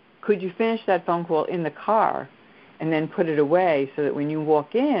 could you finish that phone call in the car and then put it away so that when you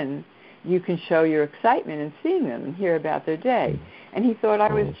walk in, you can show your excitement in seeing them and hear about their day? And he thought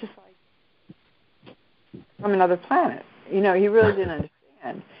I was just like from another planet. You know, he really didn't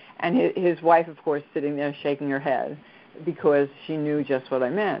understand. And his wife, of course, sitting there shaking her head because she knew just what I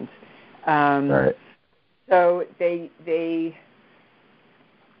meant. Right. So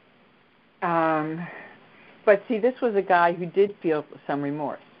but see, this was a guy who did feel some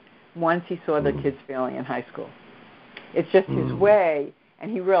remorse once he saw the kids failing in high school. It's just his way,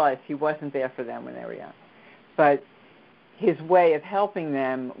 and he realized he wasn't there for them when they were young. But his way of helping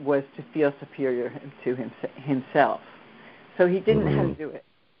them was to feel superior to himself. So he didn't know how to do it.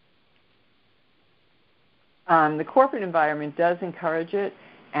 The corporate environment does encourage it,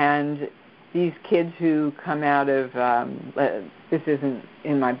 and these kids who come out of, this isn't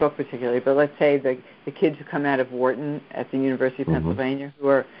in my book particularly, but let's say the kids who come out of Wharton at the University of Pennsylvania who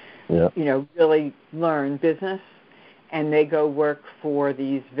are, you know, really learn business, and they go work for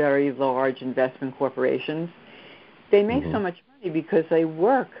these very large investment corporations, they make so much money because they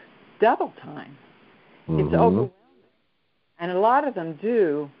work double time. It's overwhelming. And a lot of them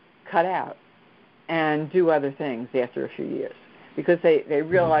do cut out and do other things after a few years because they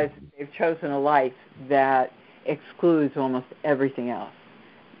realize they've chosen a life that excludes almost everything else.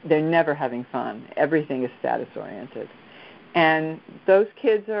 They're never having fun. Everything is status-oriented. And those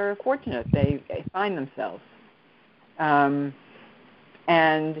kids are fortunate. They find themselves. And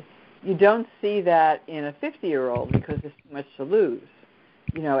you don't see that in a 50-year-old because there's too much to lose,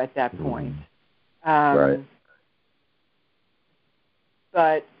 you know, at that point. Right.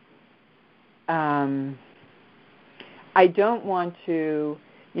 But I don't want to,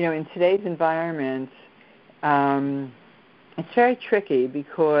 you know, in today's environment, it's very tricky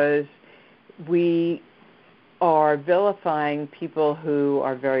because we are vilifying people who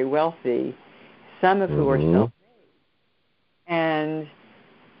are very wealthy, some of who are self-made, and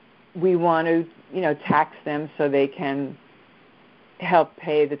we want to, you know, tax them so they can help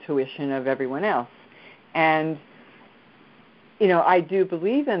pay the tuition of everyone else. And you know, I do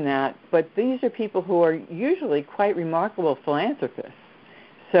believe in that, but these are people who are usually quite remarkable philanthropists.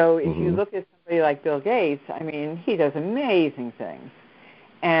 So if you look at somebody like Bill Gates, I mean, he does amazing things.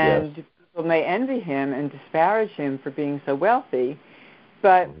 And people may envy him and disparage him for being so wealthy,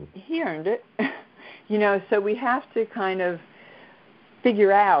 but he earned it. You know, so we have to kind of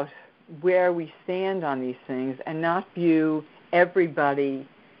figure out where we stand on these things and not view everybody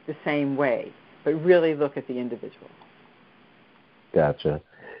the same way, but really look at the individual. Gotcha.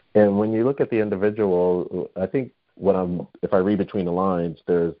 And when you look at the individual, I think if I read between the lines,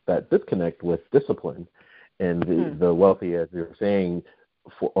 there's that disconnect with discipline. And the wealthy, as you're saying,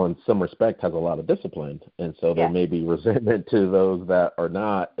 on some respect, has a lot of discipline. And so there may be resentment to those that are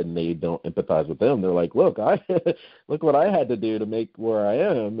not, and they don't empathize with them. They're like, look, look what I had to do to make where I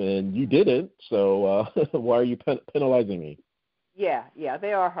am, and you didn't. So why are you penalizing me? Yeah,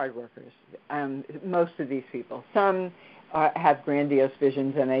 they are hard workers. Most of these people. Some have grandiose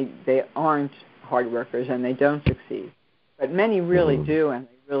visions, and they aren't hard workers, and they don't succeed. But many really do, and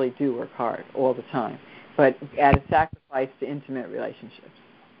they really do work hard all the time, but at a sacrifice to intimate relationships.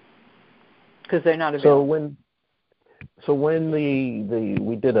 because they're not So available. when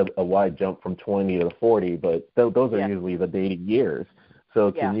we did a wide jump from 20 to 40, but those are usually the dating years.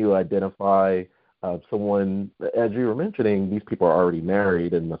 So can you identify someone, as you were mentioning, these people are already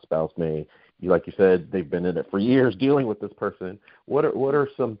married and the spouse like you said, they've been in it for years dealing with this person. What are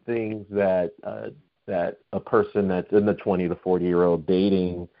some things that a person that's in the 20 to 40-year-old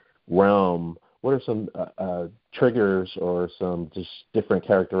dating realm, what are some triggers or some just different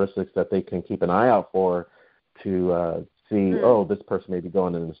characteristics that they can keep an eye out for to see, this person may be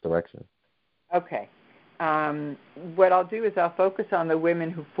going in this direction? Okay. What I'll do is I'll focus on the women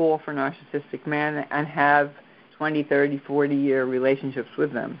who fall for narcissistic men and have 20, 30, 40-year relationships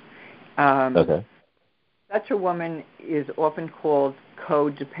with them. Okay. Such a woman is often called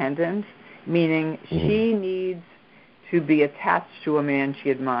codependent, meaning she needs to be attached to a man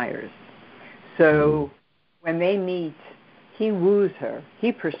she admires. So when they meet, he woos her,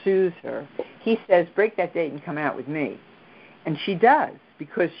 he pursues her, he says, break that date and come out with me. And she does,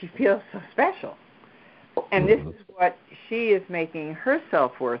 because she feels so special. And this is what she is making her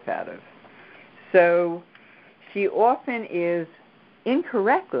self-worth out of. So she often is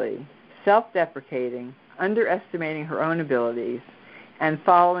incorrectly self-deprecating, underestimating her own abilities, and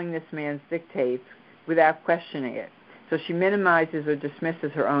following this man's dictates without questioning it. So she minimizes or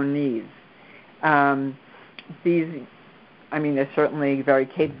dismisses her own needs. They're certainly very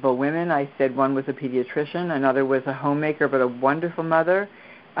capable women. I said one was a pediatrician, another was a homemaker, but a wonderful mother.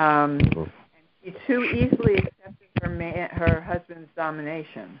 She too easily accepted her husband's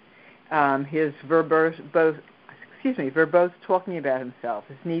domination, his verbose talking about himself,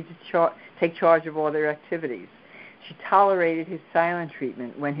 his need to take charge of all their activities. She tolerated his silent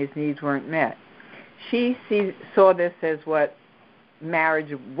treatment when his needs weren't met. She saw this as what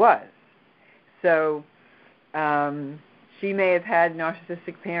marriage was. So she may have had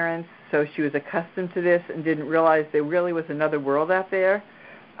narcissistic parents, so she was accustomed to this and didn't realize there really was another world out there.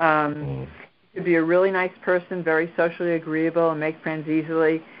 She could be a really nice person, very socially agreeable, and make friends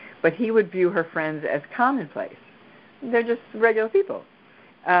easily, but he would view her friends as commonplace. They're just regular people.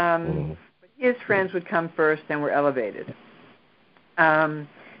 But his friends would come first and were elevated.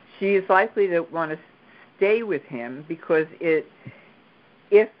 She is likely to want to stay with him because if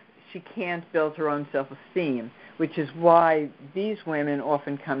she can't build her own self-esteem, which is why these women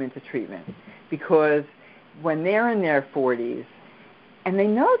often come into treatment, because when they're in their 40s, and they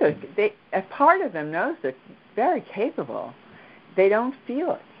know a part of them knows they're very capable, they don't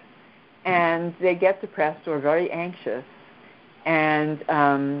feel it. And they get depressed or very anxious, and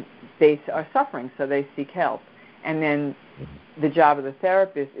they are suffering, so they seek help. And then the job of the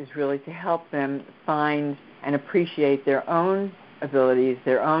therapist is really to help them find and appreciate their own abilities,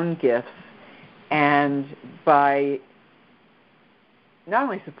 their own gifts, and by not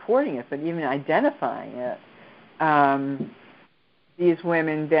only supporting it, but even identifying it, these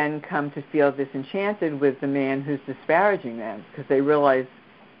women then come to feel disenchanted with the man who's disparaging them because they realize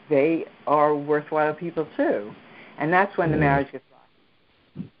they are worthwhile people too. And that's when the marriage gets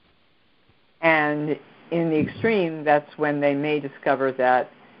rocky. And in the extreme, that's when they may discover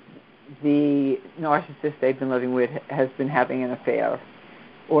that the narcissist they've been living with has been having an affair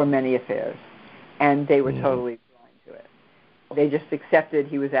or many affairs. And they were totally blind to it. They just accepted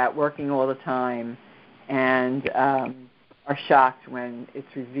he was out working all the time and are shocked when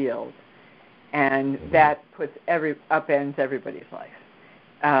it's revealed. And that upends everybody's life.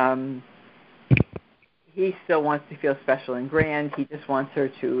 He still wants to feel special and grand. He just wants her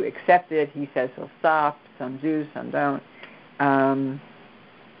to accept it. He says he'll stop. Some do, some don't.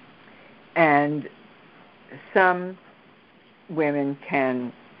 And some women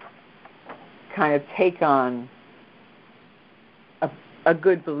can kind of take on a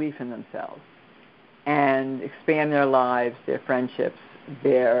good belief in themselves and expand their lives, their friendships,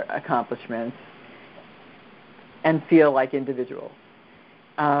 their accomplishments, and feel like individuals.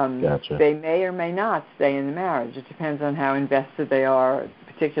 Gotcha. They may or may not stay in the marriage. It depends on how invested they are,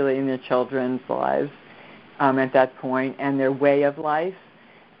 particularly in their children's lives at that point and their way of life.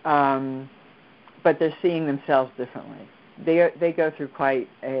 But they're seeing themselves differently. They go through quite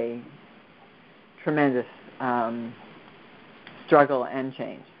a tremendous struggle and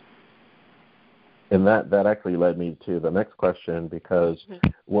change. And that actually led me to the next question, because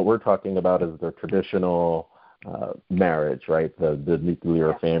what we're talking about is the traditional marriage, right? The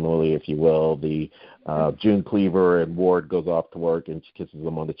nuclear family, if you will. The June Cleaver and Ward goes off to work and she kisses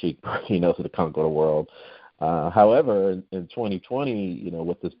him on the cheek, to conquer the world. However, in 2020,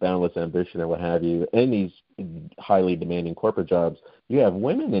 with this boundless ambition and what have you, and these highly demanding corporate jobs, you have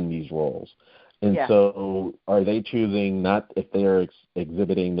women in these roles. And Yeah. so are they choosing not, if they are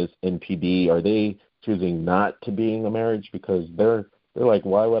exhibiting this NPD, are they choosing not to be in a marriage because they're like,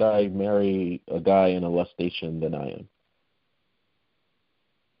 why would I marry a guy in a less station than I am?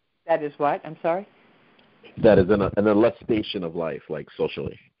 That is what? I'm sorry? That is in a less station of life, like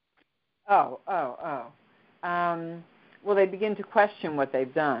socially. Well, they begin to question what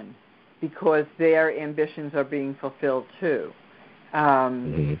they've done because their ambitions are being fulfilled too.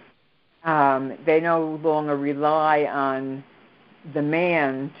 They no longer rely on the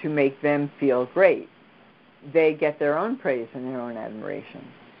man to make them feel great. They get their own praise and their own admiration.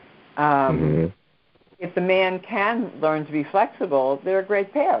 If the man can learn to be flexible, they're a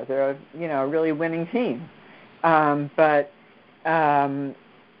great pair. They're a really winning team. But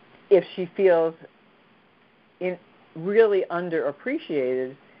if she feels really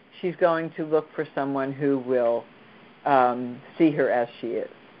underappreciated, she's going to look for someone who will see her as she is.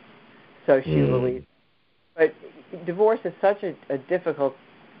 So she will leave. But divorce is such a difficult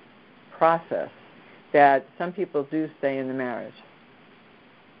process that some people do stay in the marriage.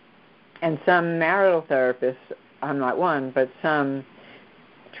 And some marital therapists, I'm not one, but some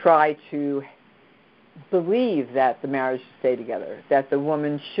try to believe that the marriage should stay together, that the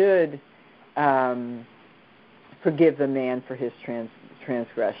woman should forgive the man for his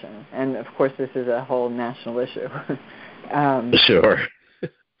transgression. And, of course, this is a whole national issue. Sure.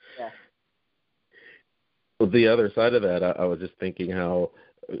 Yeah. Well, the other side of that, I was just thinking how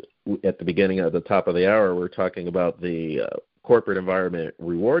at the beginning of the top of the hour, we're talking about the corporate environment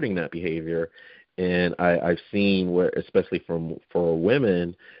rewarding that behavior. And I've seen where, especially for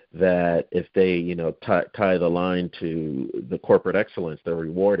women, that if they, tie the line to the corporate excellence, they're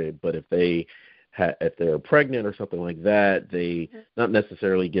rewarded. But if they're pregnant or something like that, they not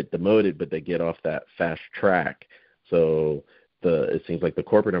necessarily get demoted, but they get off that fast track. So it seems like the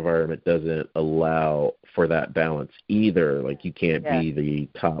corporate environment doesn't allow for that balance either. Like you can't be the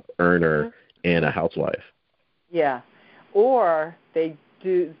top earner and a housewife. Yeah. Or they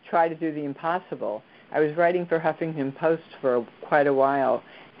do try to do the impossible. I was writing for Huffington Post for quite a while,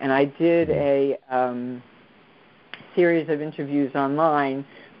 and I did a series of interviews online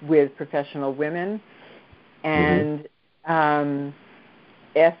with professional women and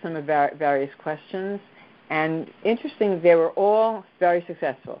asked them about various questions. And interesting, they were all very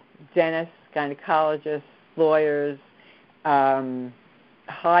successful. Dentists, gynecologists, lawyers,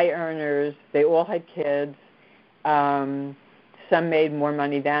 high earners. They all had kids. Some made more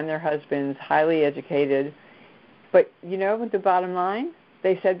money than their husbands, highly educated. But, the bottom line,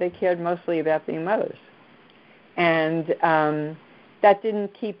 they said they cared mostly about being mothers. And that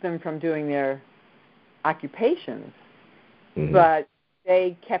didn't keep them from doing their occupations, but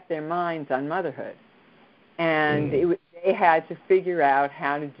they kept their minds on motherhood. And they had to figure out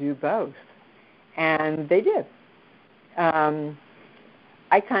how to do both. And they did.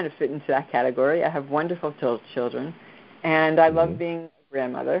 I kind of fit into that category. I have wonderful children, and I love being a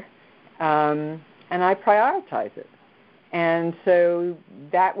grandmother, and I prioritize it. And so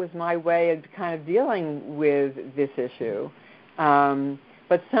that was my way of kind of dealing with this issue.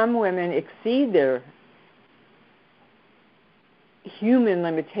 But some women exceed their human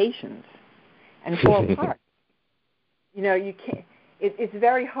limitations and fall apart. You can't. It's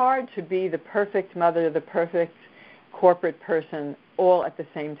very hard to be the perfect mother, the perfect corporate person, all at the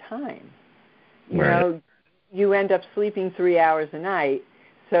same time. You end up sleeping 3 hours a night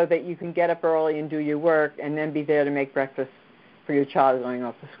so that you can get up early and do your work and then be there to make breakfast for your child going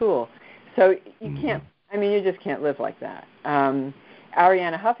off to school. So you can't. You just can't live like that.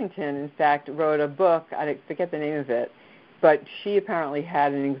 Arianna Huffington, in fact, wrote a book. I forget the name of it, but she apparently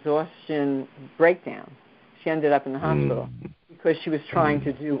had an exhaustion breakdown. She ended up in the hospital because she was trying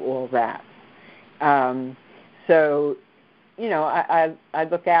to do all that. So, I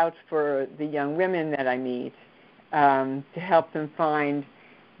look out for the young women that I meet to help them find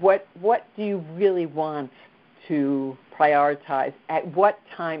what do you really want to prioritize at what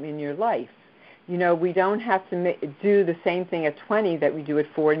time in your life. We don't have to do the same thing at 20 that we do at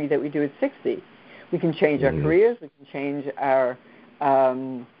 40, that we do at 60. We can change our careers. We can change our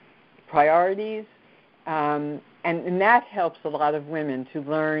priorities. And that helps a lot of women to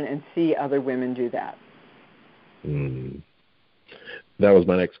learn and see other women do that. That was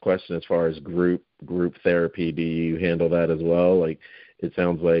my next question as far as group therapy. Do you handle that as well? Like, it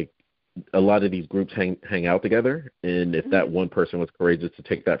sounds like a lot of these groups hang out together, and if that one person was courageous to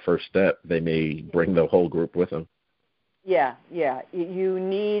take that first step, they may bring the whole group with them. Yeah. You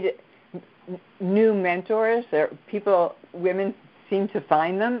need new mentors. Women seem to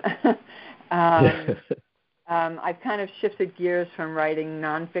find them. I've kind of shifted gears from writing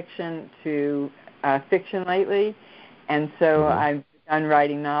nonfiction to fiction lately, and so I've begun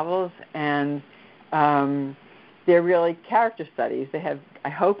writing novels, and they're really character studies. They have, I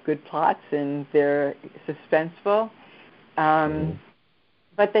hope, good plots, and they're suspenseful.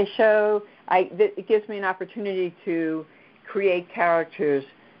 But they show, it gives me an opportunity to create characters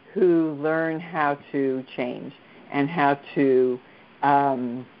who learn how to change and how to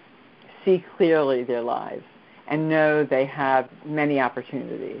see clearly their lives and know they have many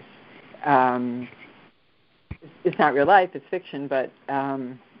opportunities. It's not real life, it's fiction, but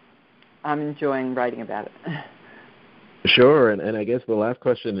I'm enjoying writing about it. Sure, and I guess the last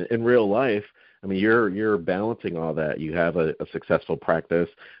question, in real life, I mean, you're balancing all that. You have a successful practice,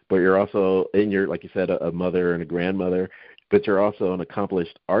 but you're also, like you said, a mother and a grandmother, but you're also an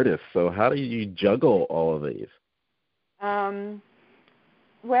accomplished artist. So how do you juggle all of these?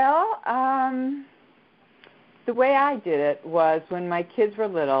 The way I did it was when my kids were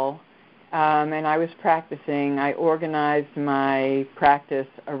little and I was practicing, I organized my practice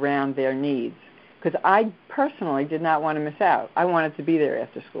around their needs because I personally did not want to miss out. I wanted to be there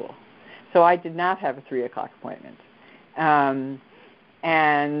after school. So I did not have a 3 o'clock appointment. And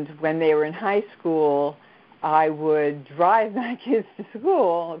when they were in high school, I would drive my kids to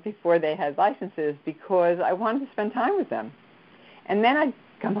school before they had licenses because I wanted to spend time with them. And then I'd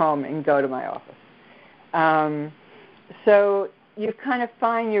come home and go to my office. So you kind of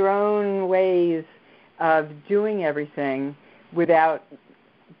find your own ways of doing everything with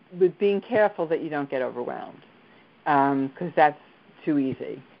being careful that you don't get overwhelmed, because that's too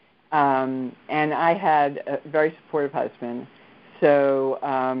easy. And I had a very supportive husband, so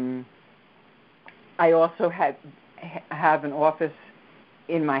I also have an office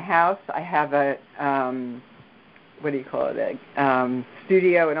in my house. I have a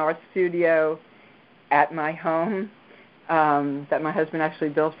studio, an art studio at my home that my husband actually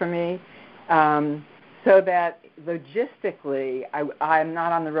built for me, so that logistically I'm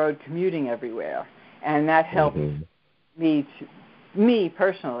not on the road commuting everywhere, and that helps me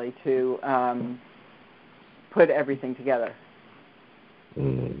personally to put everything together.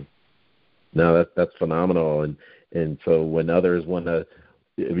 No, that's phenomenal, and so when others want to,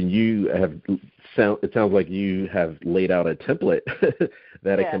 I mean, it sounds like you have laid out a template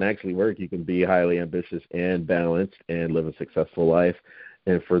that it can actually work. You can be highly ambitious and balanced and live a successful life.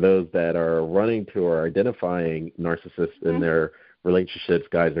 And for those that are running to or identifying narcissists in their relationships,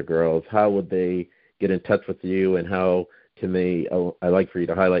 guys or girls, how would they get in touch with you, and how can they, I'd like for you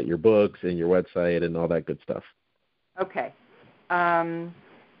to highlight your books and your website and all that good stuff. Okay.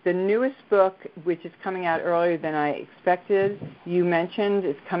 The newest book, which is coming out earlier than I expected, you mentioned,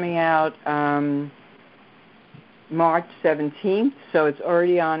 is coming out March 17th, so it's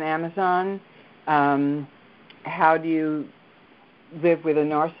already on Amazon. How Do You Live with a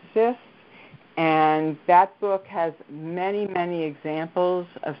Narcissist? And that book has many, many examples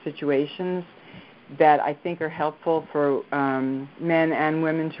of situations that I think are helpful for men and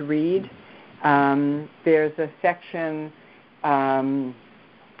women to read. There's a section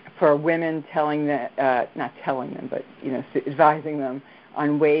for women advising them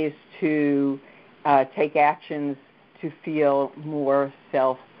on ways to take actions to feel more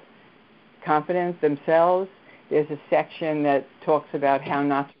self-confident themselves. There's a section that talks about how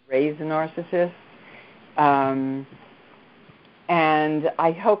not to raise a narcissist. And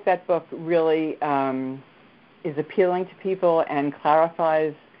I hope that book really is appealing to people and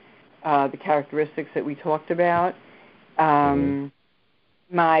clarifies the characteristics that we talked about.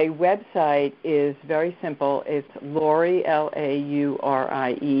 My website is very simple. It's Laurie,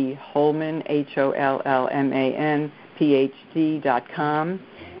 Laurie, Hollman, Hollman, PhD.com.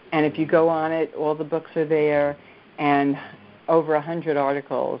 And if you go on it, all the books are there, and over 100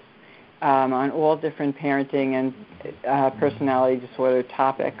 articles on all different parenting and personality disorder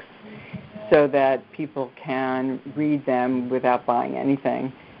topics, so that people can read them without buying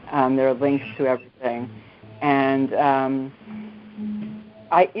anything. There are links to everything. And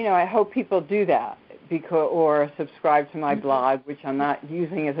I hope people do that, or subscribe to my blog, which I'm not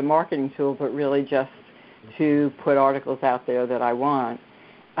using as a marketing tool, but really just to put articles out there that I want.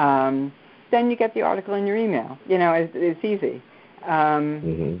 Then you get the article in your email. It's easy.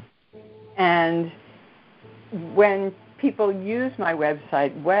 And when people use my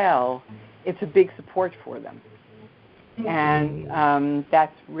website well, it's a big support for them. And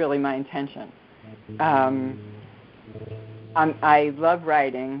that's really my intention. I love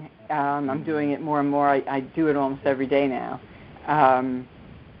writing. I'm doing it more and more. I do it almost every day now.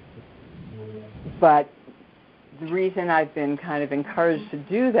 But the reason I've been kind of encouraged to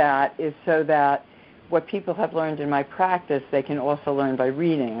do that is so that what people have learned in my practice, they can also learn by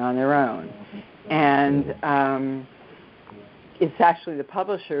reading on their own. And it's actually the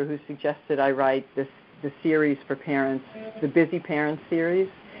publisher who suggested I write the series for parents, the Busy Parents series,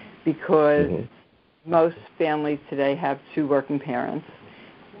 because most families today have two working parents.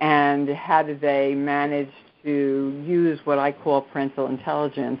 And how do they manage to use what I call parental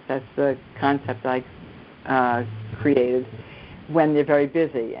intelligence? That's the concept I created, when they're very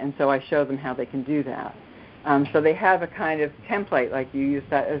busy. And so I show them how they can do that. So they have a kind of template, like you use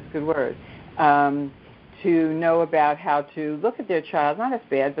that as a good word, to know about how to look at their child, not as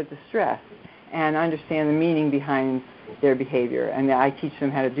bad, but the stress, and understand the meaning behind their behavior. And I teach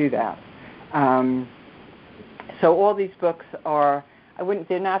them how to do that. So all these books are,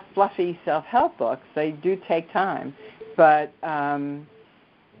 they're not fluffy self-help books. They do take time, but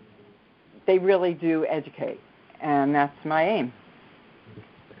they really do educate, and that's my aim.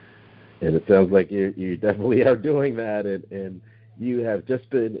 And it sounds like you definitely are doing that, and you have just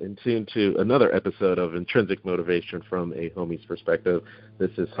been in tune to another episode of Intrinsic Motivation from a Homie's Perspective.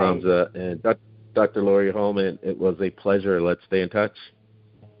 This is Hamza and Dr. Laurie Holman. It was a pleasure. Let's stay in touch.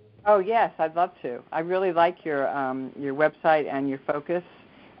 Oh, yes, I'd love to. I really like your website and your focus.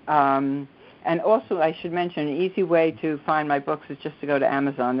 And also, I should mention, an easy way to find my books is just to go to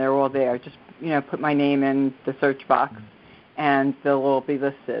Amazon. They're all there. Just, put my name in the search box, and they'll all be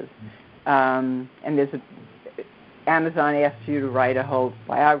listed. And Amazon asks you to write a whole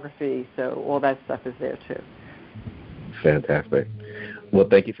biography, so all that stuff is there, too. Fantastic. Well,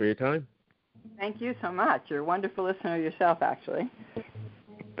 thank you for your time. Thank you so much. You're a wonderful listener yourself, actually.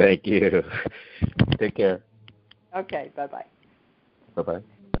 Thank you. Take care. Okay, bye-bye. Bye-bye.